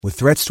With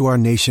threats to our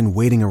nation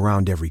waiting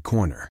around every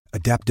corner,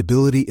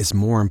 adaptability is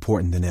more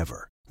important than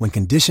ever. When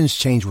conditions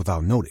change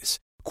without notice,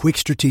 quick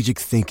strategic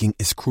thinking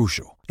is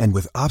crucial. And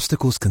with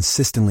obstacles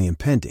consistently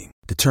impending,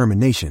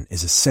 determination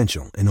is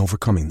essential in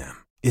overcoming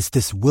them. It's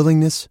this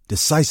willingness,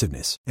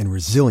 decisiveness, and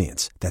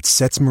resilience that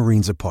sets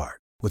Marines apart.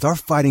 With our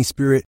fighting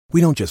spirit, we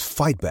don't just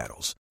fight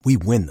battles, we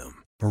win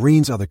them.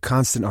 Marines are the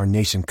constant our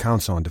nation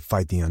counts on to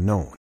fight the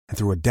unknown. And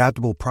through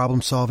adaptable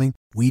problem solving,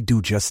 we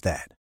do just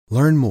that.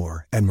 Learn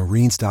more at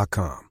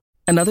marines.com.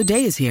 Another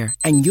day is here,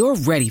 and you're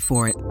ready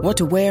for it. What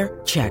to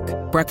wear? Check.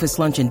 Breakfast,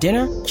 lunch, and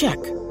dinner? Check.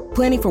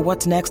 Planning for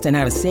what's next and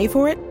how to save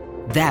for it?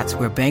 That's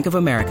where Bank of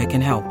America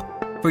can help.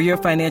 For your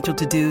financial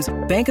to-dos,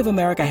 Bank of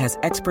America has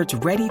experts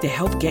ready to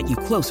help get you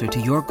closer to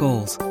your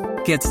goals.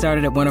 Get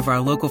started at one of our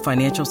local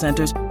financial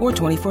centers or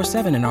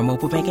 24/7 in our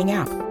mobile banking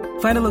app.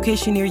 Find a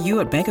location near you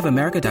at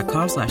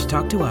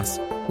bankofamerica.com/talktous.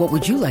 What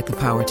would you like the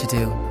power to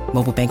do?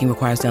 Mobile banking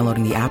requires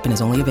downloading the app and is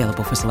only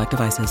available for select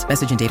devices.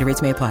 Message and data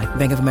rates may apply.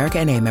 Bank of America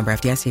N.A., member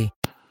FDIC.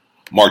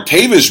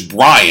 Martavis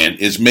Bryant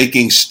is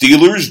making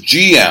Steelers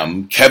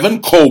GM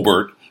Kevin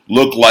Colbert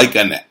look like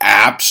an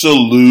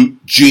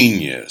absolute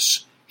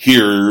genius.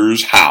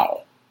 Here's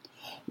how.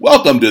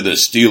 Welcome to the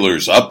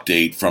Steelers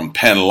Update from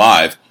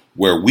pennlive,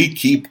 where we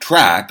keep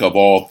track of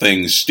all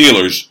things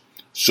Steelers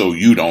so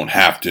you don't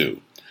have to.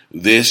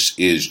 This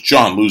is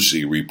John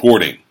Lucy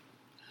reporting.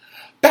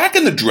 Back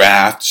in the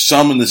draft,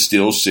 some in the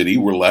Steel City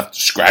were left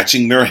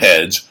scratching their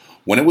heads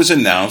when it was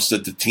announced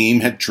that the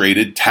team had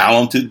traded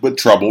talented but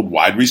troubled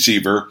wide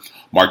receiver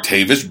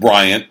Martavis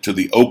Bryant to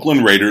the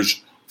Oakland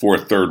Raiders for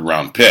a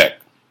third-round pick.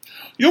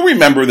 You'll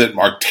remember that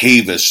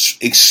Martavis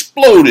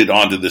exploded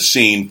onto the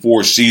scene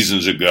 4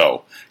 seasons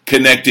ago,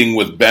 connecting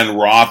with Ben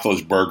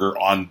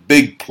Roethlisberger on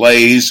big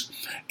plays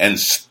and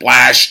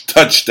splash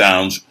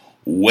touchdowns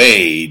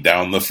way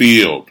down the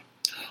field.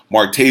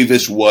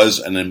 Martavis was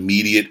an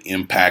immediate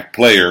impact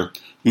player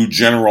who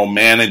general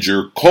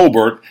manager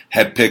Colbert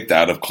had picked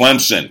out of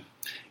Clemson.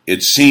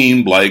 It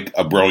seemed like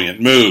a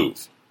brilliant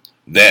move.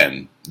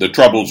 Then the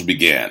troubles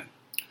began.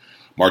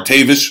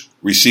 Martavis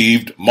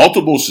received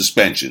multiple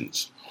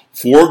suspensions,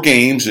 4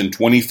 games in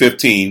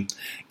 2015,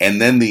 and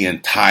then the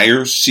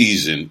entire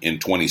season in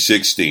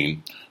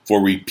 2016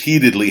 for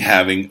repeatedly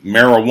having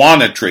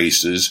marijuana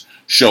traces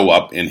show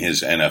up in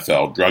his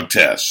NFL drug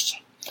tests.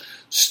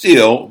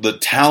 Still, the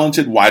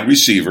talented wide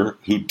receiver,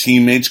 who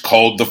teammates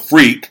called the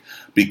Freak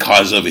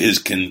because of his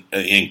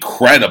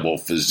incredible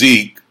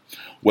physique,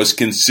 was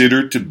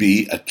considered to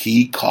be a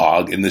key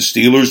cog in the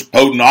Steelers'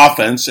 potent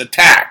offense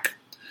attack.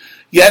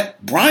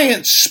 Yet,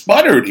 Bryant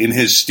sputtered in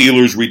his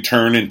Steelers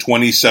return in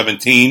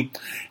 2017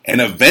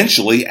 and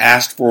eventually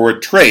asked for a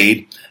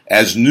trade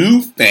as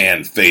new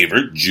fan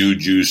favorite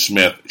Juju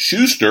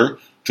Smith-Schuster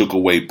took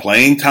away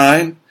playing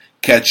time,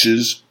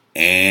 catches,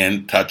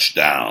 and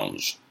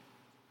touchdowns.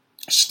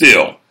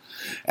 Still,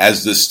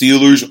 as the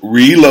Steelers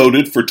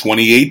reloaded for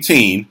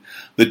 2018,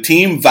 the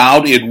team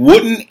vowed it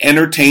wouldn't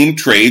entertain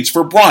trades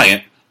for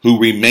Bryant, who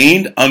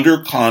remained under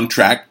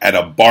contract at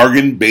a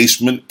bargain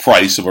basement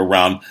price of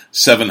around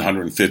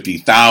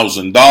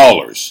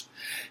 $750,000.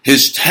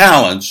 His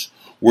talents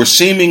were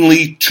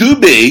seemingly too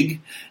big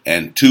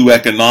and too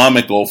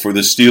economical for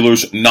the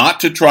Steelers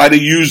not to try to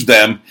use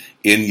them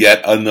in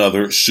yet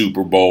another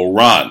Super Bowl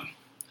run.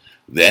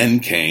 Then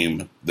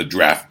came the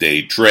draft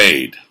day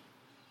trade.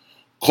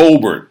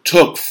 Colbert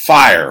took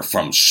fire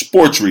from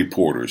sports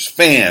reporters,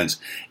 fans,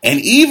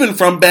 and even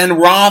from Ben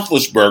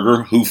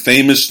Roethlisberger, who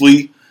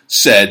famously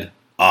said,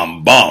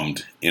 "I'm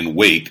bummed," in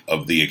wake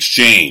of the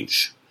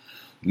exchange.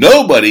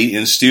 Nobody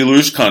in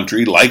Steelers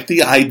country liked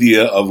the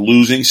idea of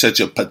losing such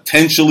a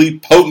potentially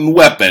potent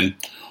weapon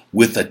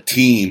with a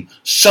team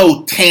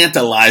so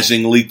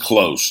tantalizingly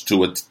close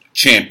to a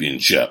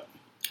championship.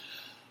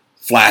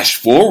 Flash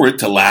forward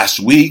to last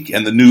week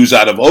and the news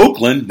out of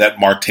Oakland that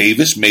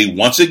Martavis may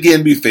once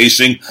again be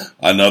facing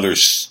another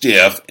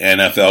stiff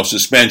NFL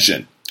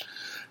suspension.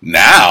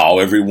 Now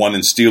everyone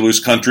in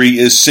Steelers country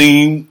is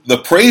singing the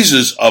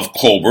praises of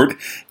Colbert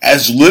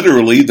as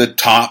literally the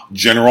top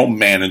general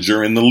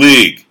manager in the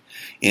league.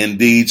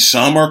 Indeed,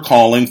 some are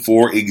calling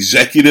for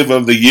Executive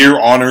of the Year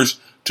honors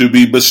to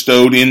be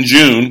bestowed in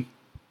June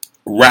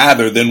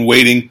rather than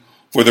waiting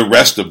for the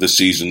rest of the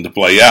season to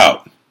play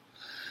out.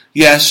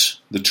 Yes,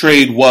 the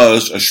trade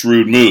was a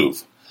shrewd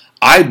move.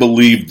 I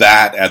believed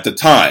that at the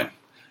time.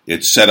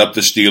 It set up the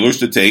Steelers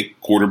to take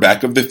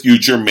quarterback of the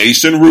future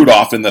Mason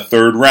Rudolph in the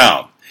 3rd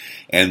round.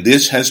 And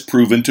this has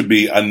proven to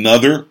be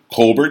another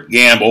Colbert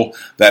gamble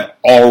that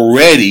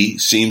already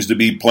seems to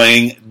be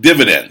paying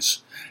dividends,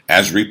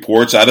 as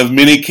reports out of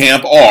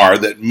minicamp are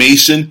that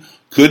Mason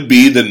could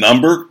be the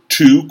number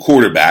 2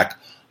 quarterback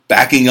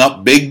backing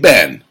up Big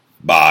Ben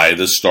by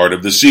the start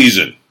of the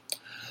season.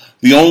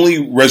 The only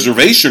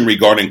reservation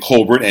regarding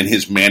Colbert and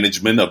his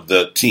management of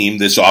the team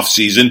this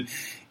offseason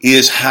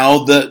is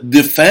how the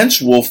defense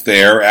will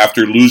fare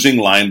after losing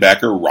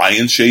linebacker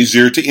Ryan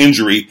Shazier to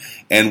injury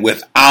and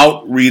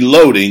without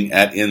reloading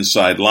at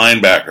inside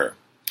linebacker.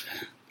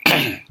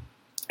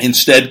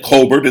 Instead,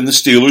 Colbert and the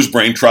Steelers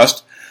Brain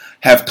Trust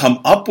have come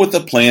up with a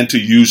plan to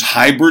use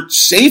hybrid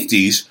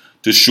safeties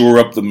to shore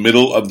up the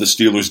middle of the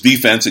Steelers'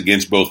 defense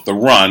against both the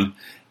run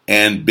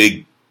and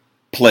big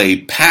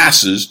play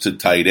passes to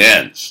tight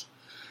ends.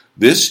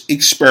 This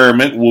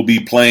experiment will be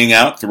playing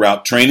out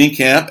throughout training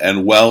camp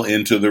and well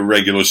into the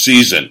regular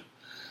season.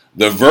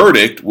 The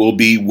verdict will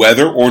be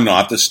whether or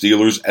not the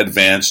Steelers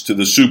advance to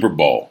the Super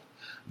Bowl.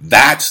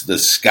 That's the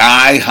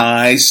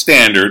sky-high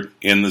standard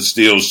in the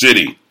Steel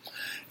City.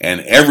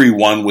 And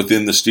everyone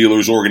within the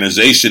Steelers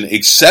organization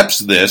accepts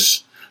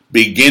this,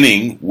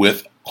 beginning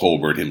with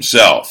Colbert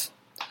himself.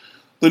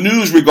 The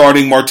news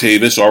regarding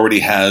Martavis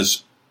already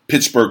has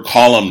Pittsburgh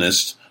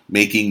columnists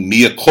making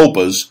mea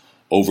culpas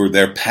over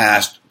their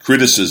past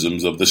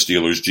criticisms of the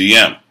Steelers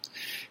GM.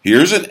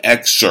 Here's an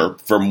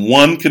excerpt from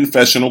one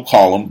confessional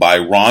column by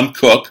Ron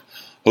Cook,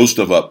 host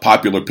of a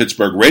popular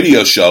Pittsburgh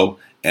radio show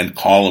and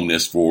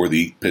columnist for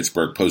the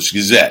Pittsburgh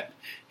Post-Gazette.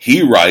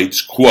 He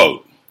writes,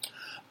 quote,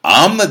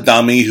 "I'm the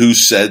dummy who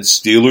said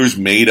Steelers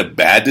made a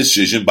bad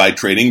decision by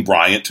trading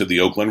Bryant to the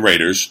Oakland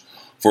Raiders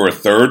for a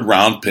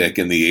third-round pick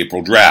in the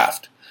April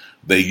draft.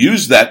 They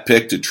used that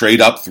pick to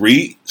trade up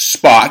 3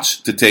 spots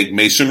to take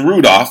Mason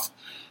Rudolph,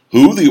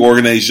 who the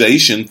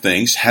organization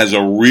thinks has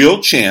a real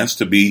chance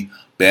to be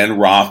Ben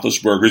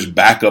Roethlisberger's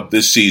backup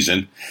this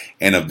season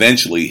and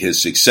eventually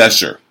his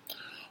successor.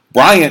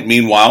 Bryant,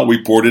 meanwhile,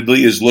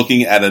 reportedly is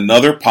looking at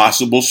another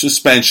possible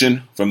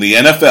suspension from the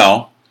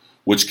NFL,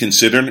 which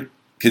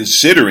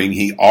considering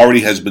he already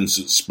has been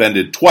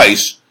suspended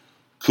twice,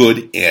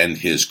 could end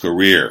his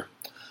career.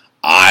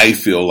 I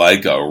feel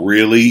like a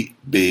really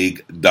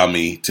big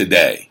dummy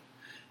today."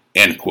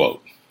 End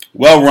quote.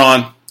 Well,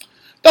 Ron,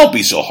 don't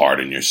be so hard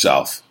on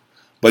yourself.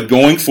 But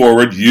going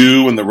forward,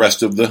 you and the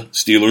rest of the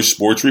Steelers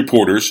sports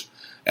reporters,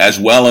 as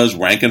well as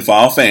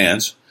rank-and-file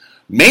fans,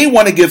 may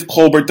want to give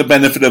Colbert the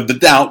benefit of the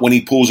doubt when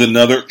he pulls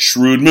another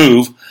shrewd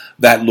move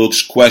that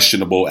looks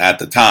questionable at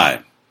the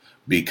time,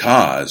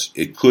 because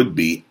it could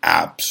be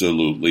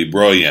absolutely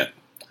brilliant.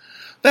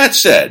 That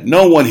said,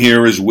 no one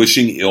here is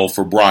wishing ill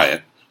for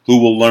Bryant, who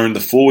will learn the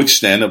full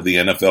extent of the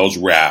NFL's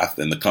wrath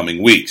in the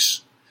coming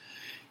weeks.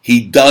 He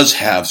does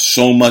have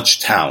so much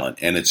talent,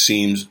 and it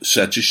seems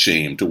such a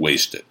shame to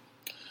waste it.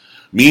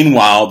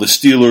 Meanwhile, the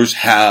Steelers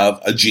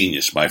have a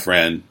genius, my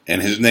friend, and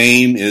his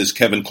name is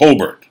Kevin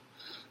Colbert.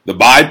 The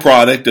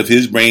byproduct of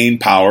his brain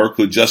power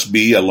could just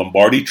be a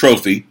Lombardi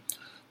trophy,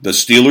 the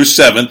Steelers'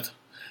 7th,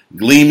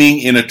 gleaming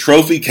in a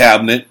trophy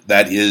cabinet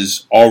that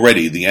is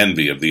already the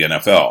envy of the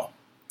NFL.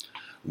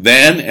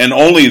 Then, and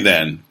only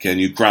then, can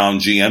you crown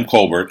GM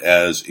Colbert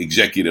as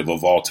executive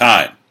of all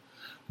time.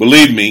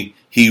 Believe me,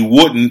 he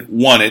wouldn't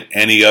want it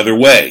any other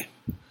way,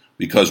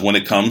 because when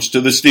it comes to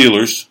the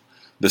Steelers,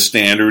 the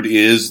standard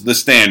is the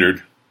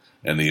standard,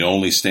 and the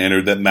only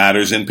standard that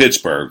matters in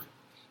Pittsburgh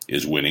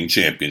is winning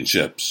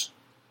championships.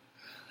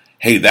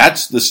 Hey,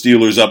 that's the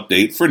Steelers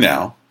update for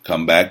now.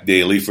 Come back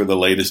daily for the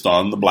latest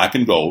on the black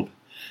and gold.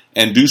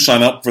 And do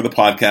sign up for the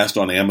podcast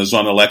on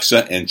Amazon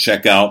Alexa and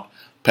check out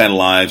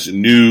PennLive's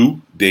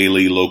new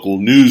daily local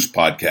news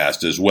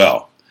podcast as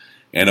well.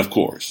 And of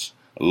course,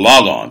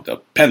 log on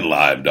to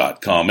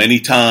pennlive.com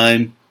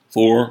anytime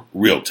for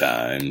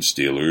real-time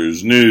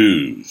Steelers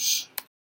news.